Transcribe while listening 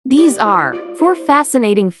are 4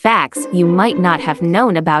 fascinating facts you might not have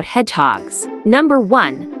known about hedgehogs. Number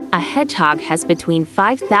 1. A hedgehog has between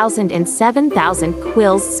 5,000 and 7,000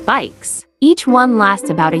 quills spikes. Each one lasts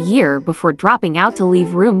about a year before dropping out to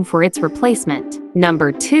leave room for its replacement.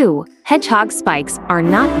 Number 2. Hedgehog spikes are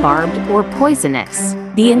not barbed or poisonous.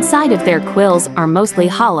 The inside of their quills are mostly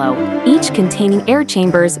hollow, each containing air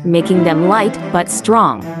chambers, making them light but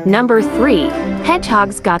strong. Number 3.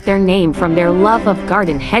 Hedgehogs got their name from their love of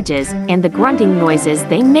garden hedges and the grunting noises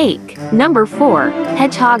they make. Number 4.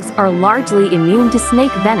 Hedgehogs are largely immune to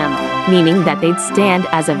snake venom, meaning that they'd stand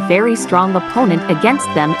as a very strong opponent against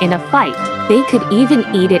them in a fight. They could even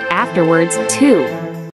eat it afterwards, too.